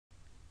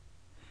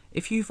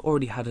If you've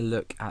already had a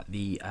look at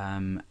the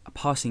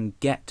parsing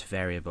get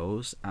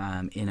variables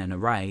in an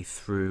array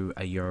through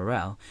a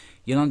URL,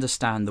 you'll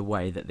understand the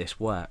way that this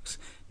works.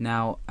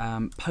 Now,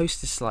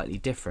 post is slightly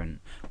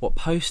different. What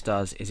post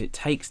does is it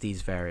takes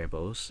these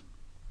variables,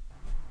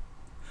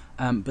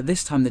 but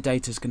this time the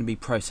data is going to be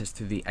processed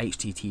through the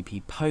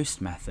HTTP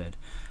post method.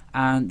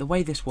 And the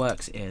way this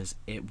works is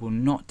it will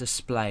not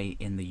display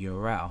in the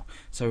URL.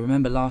 So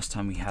remember last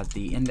time we had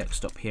the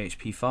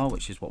index.php file,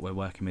 which is what we're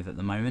working with at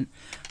the moment,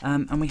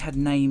 and we had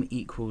name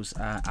equals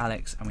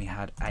Alex and we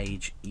had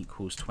age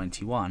equals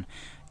 21.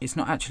 It's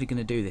not actually going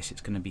to do this,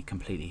 it's going to be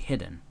completely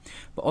hidden.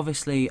 But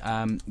obviously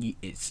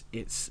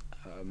it's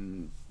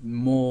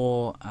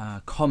more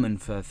common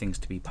for things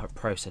to be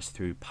processed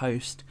through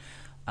post.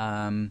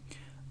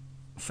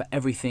 For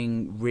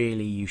everything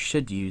really you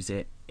should use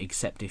it,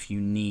 except if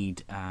you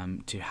need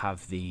to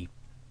have the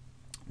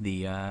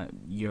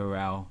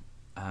URL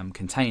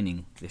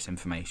containing this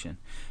information.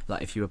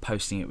 Like if you were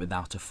posting it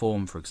without a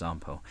form, for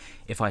example.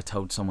 If I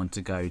told someone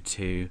to go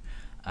to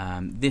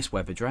this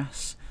web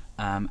address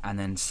and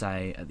then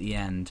say at the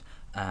end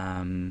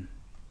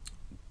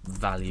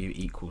value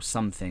equals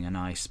something, and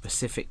I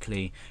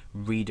specifically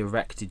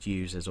redirected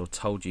users or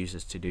told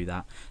users to do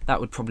that, that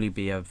would probably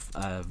be a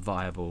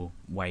viable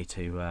way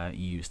to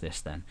use this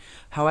then.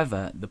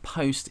 However, the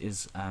post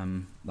is,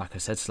 like I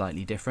said,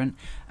 slightly different,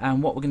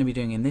 and what we're going to be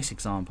doing in this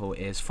example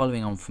is,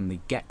 following on from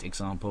the get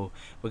example,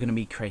 we're going to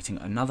be creating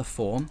another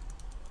form,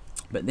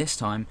 but this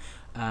time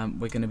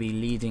we're going to be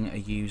leading a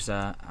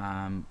user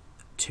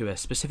to a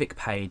specific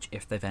page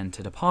if they've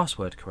entered a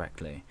password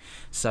correctly.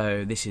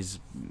 So this is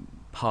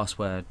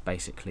password,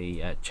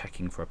 basically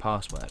checking for a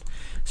password.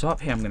 So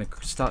up here I'm going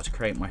to start to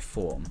create my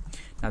form.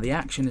 Now the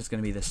action is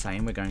going to be the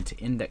same. We're going to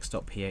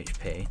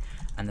index.php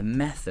and the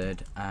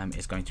method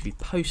is going to be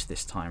post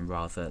this time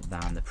rather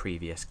than the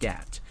previous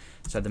get.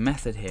 So the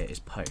method here is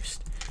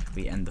post.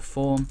 We end the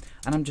form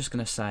and I'm just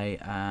going to say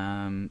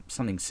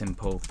something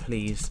simple,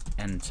 please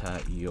enter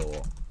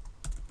your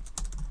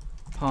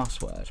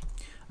password.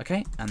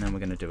 Okay, and then we're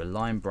going to do a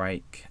line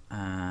break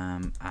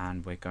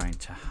and we're going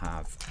to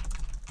have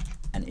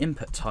an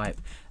input type.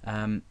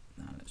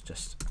 Let's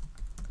just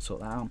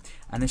sort that out.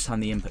 And this time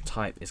the input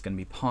type is going to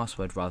be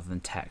password rather than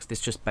text. This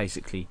just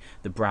basically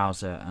the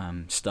browser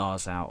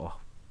stars out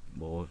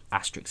or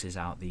asterisks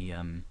out the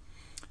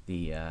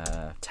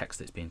text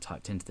that's being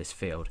typed into this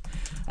field.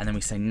 And then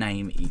we say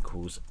name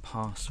equals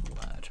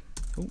password.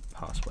 Oh,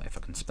 password, if I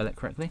can spell it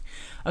correctly.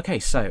 Okay,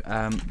 so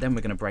then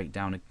we're going to break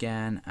down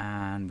again,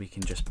 and we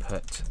can just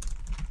put,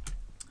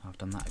 I've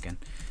done that again,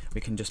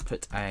 we can just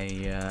put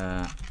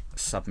a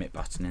submit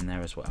button in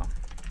there as well.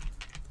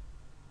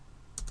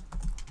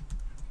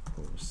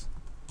 Pause,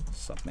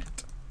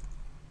 submit.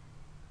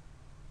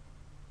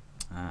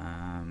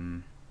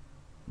 No,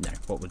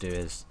 what we'll do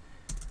is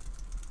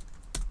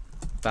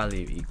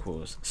value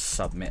equals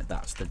submit.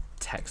 That's the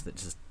text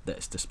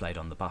that's displayed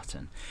on the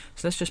button.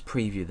 So let's just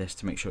preview this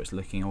to make sure it's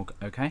looking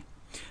okay.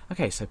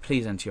 Okay, so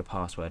please enter your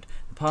password.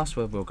 The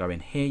password will go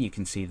in here. You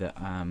can see that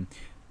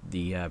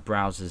the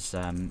browser's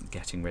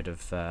getting rid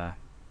of the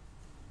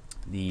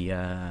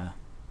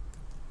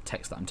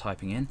text that I'm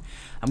typing in,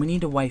 and we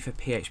need a way for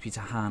PHP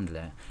to handle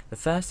it. The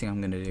first thing I'm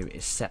going to do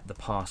is set the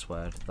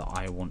password that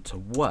I want to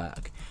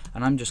work,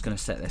 and I'm just going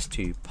to set this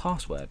to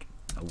password,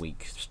 a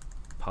weak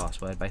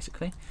password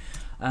basically.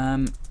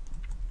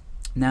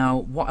 Now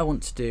what I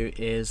want to do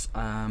is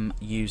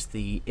use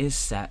the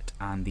isSet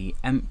and the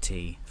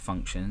empty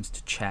functions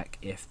to check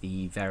if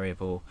the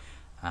variable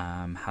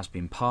has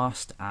been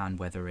passed and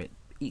whether it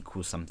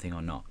equals something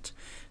or not.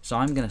 So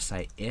I'm going to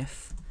say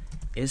if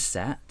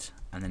isSet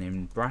and then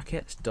in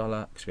brackets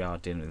dollar, because we are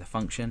dealing with a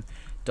function,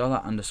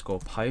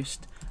 $_post,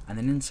 and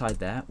then inside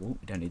there, we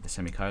don't need the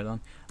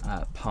semicolon,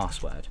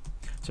 password.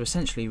 So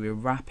essentially we're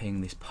wrapping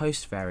this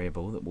post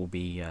variable that will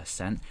be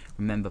sent.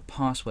 Remember,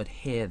 password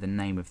here, the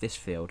name of this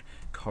field,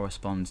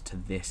 corresponds to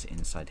this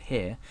inside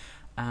here,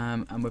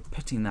 and we're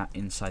putting that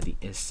inside the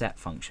isSet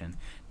function.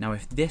 Now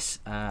if this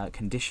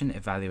condition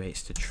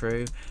evaluates to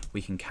true,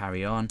 we can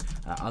carry on,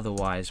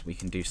 otherwise we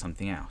can do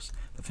something else.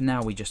 But for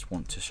now we just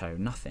want to show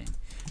nothing.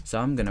 So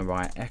I'm going to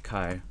write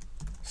echo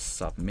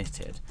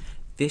submitted.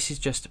 This is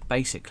just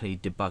basically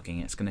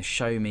debugging. It's going to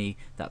show me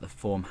that the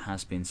form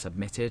has been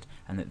submitted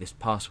and that this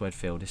password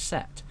field is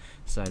set.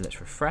 So let's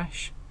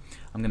refresh.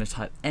 I'm going to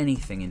type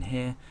anything in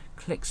here,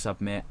 click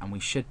submit, and we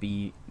should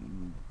be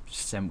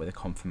sent with a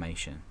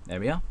confirmation.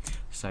 There we are.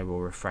 So we'll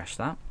refresh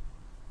that.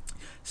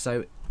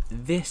 So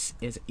this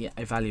is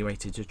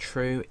evaluated to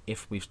true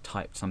if we've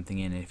typed something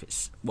in. If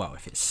it's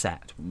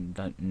set, we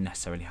don't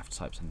necessarily have to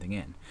type something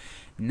in.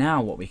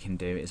 Now what we can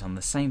do is on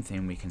the same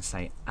thing we can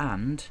say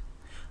and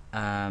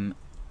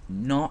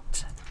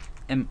not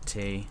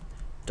empty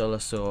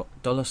 $_post.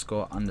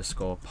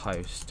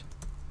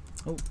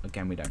 Oh,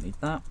 again we don't need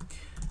that.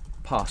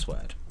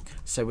 Password.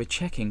 So we're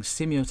checking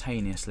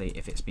simultaneously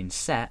if it's been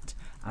set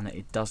and that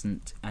it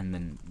doesn't, and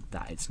then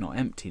that it's not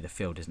empty, the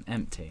field isn't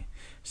empty.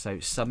 So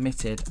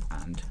submitted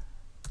and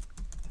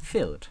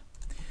filled.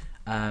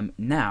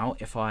 Now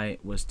if I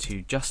was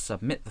to just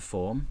submit the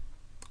form,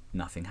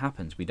 nothing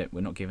happens. We're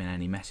not given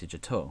any message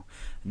at all.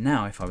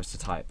 Now if I was to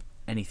type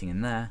anything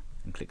in there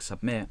and click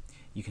submit,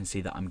 you can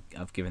see that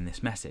I've given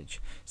this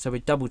message. So we're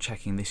double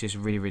checking. This is a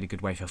really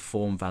good way for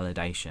form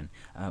validation,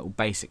 or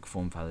basic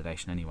form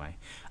validation anyway.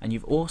 And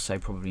you've also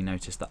probably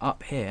noticed that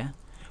up here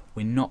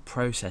we're not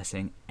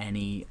processing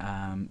any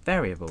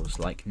variables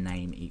like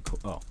name equal,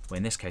 well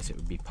in this case it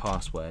would be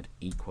password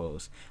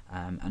equals,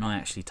 and I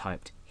actually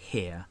typed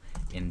here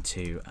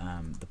into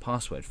the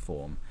password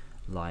form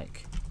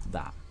like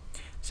that.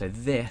 So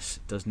this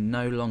does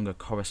no longer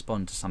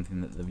correspond to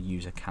something that the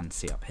user can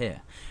see up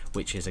here,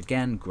 which is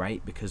again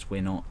great because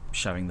we're not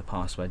showing the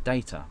password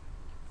data.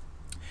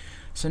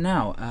 So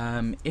now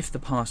if the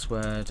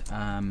password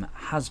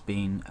has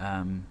been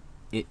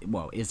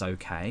is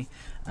okay,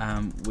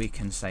 we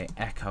can say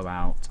echo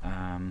out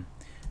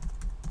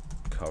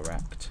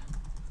correct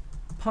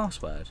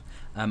password.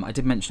 I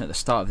did mention at the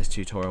start of this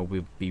tutorial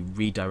we'll be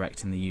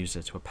redirecting the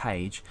user to a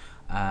page.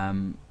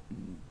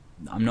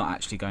 I'm not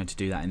actually going to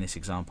do that in this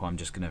example. I'm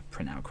just going to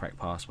print out correct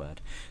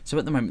password. So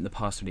at the moment the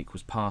password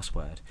equals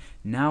password.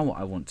 Now what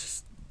I want to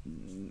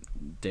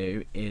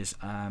do is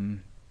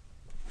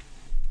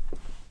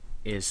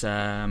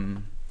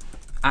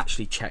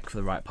actually check for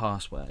the right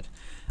password,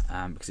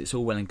 because it's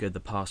all well and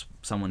good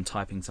someone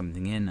typing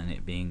something in and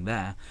it being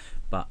there,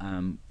 but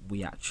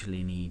we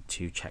actually need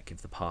to check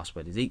if the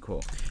password is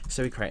equal.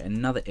 So we create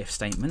another if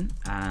statement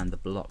and the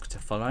block to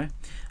follow,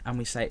 and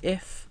we say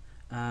if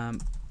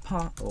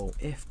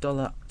if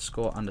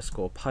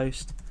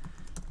 $_post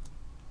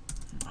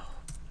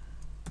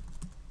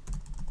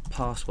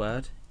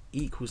password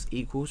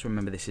equals,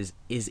 remember this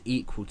is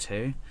equal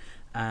to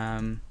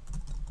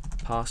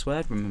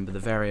password, remember the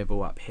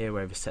variable up here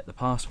where we've set the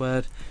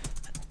password,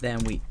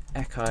 then we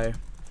echo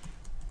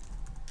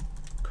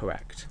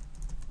correct,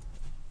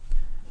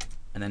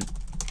 and then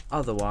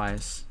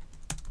otherwise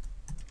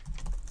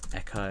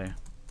echo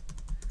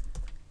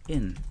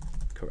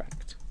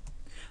incorrect.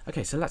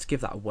 Okay, so let's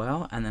give that a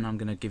whirl, and then I'm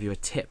going to give you a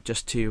tip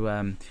just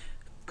to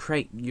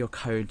create your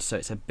code so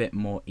it's a bit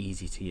more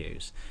easy to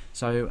use.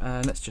 So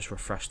let's just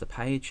refresh the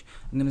page.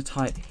 I'm going to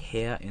type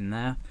here in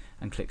there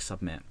and click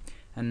submit,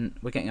 and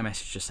we're getting a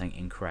message just saying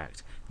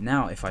incorrect.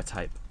 Now if I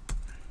type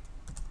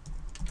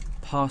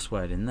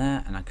password in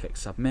there and I click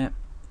submit,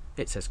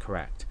 it says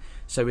correct.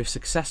 So we've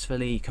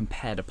successfully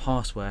compared a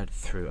password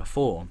through a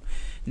form.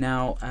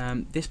 Now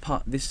this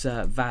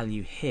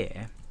value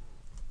here,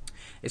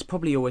 it's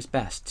probably always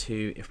best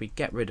to, if we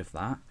get rid of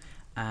that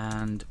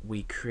and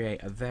we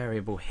create a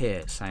variable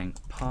here saying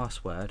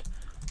password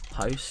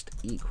post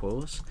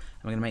equals,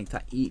 and we're going to make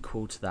that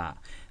equal to that.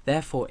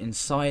 Therefore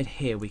inside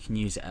here we can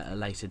use it at a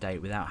later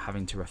date without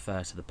having to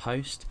refer to the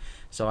post.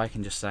 So I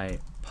can just say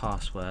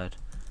password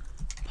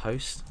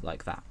post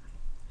like that.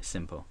 It's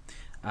simple,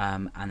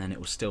 and then it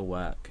will still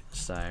work.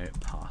 So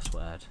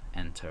password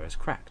enter as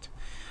correct.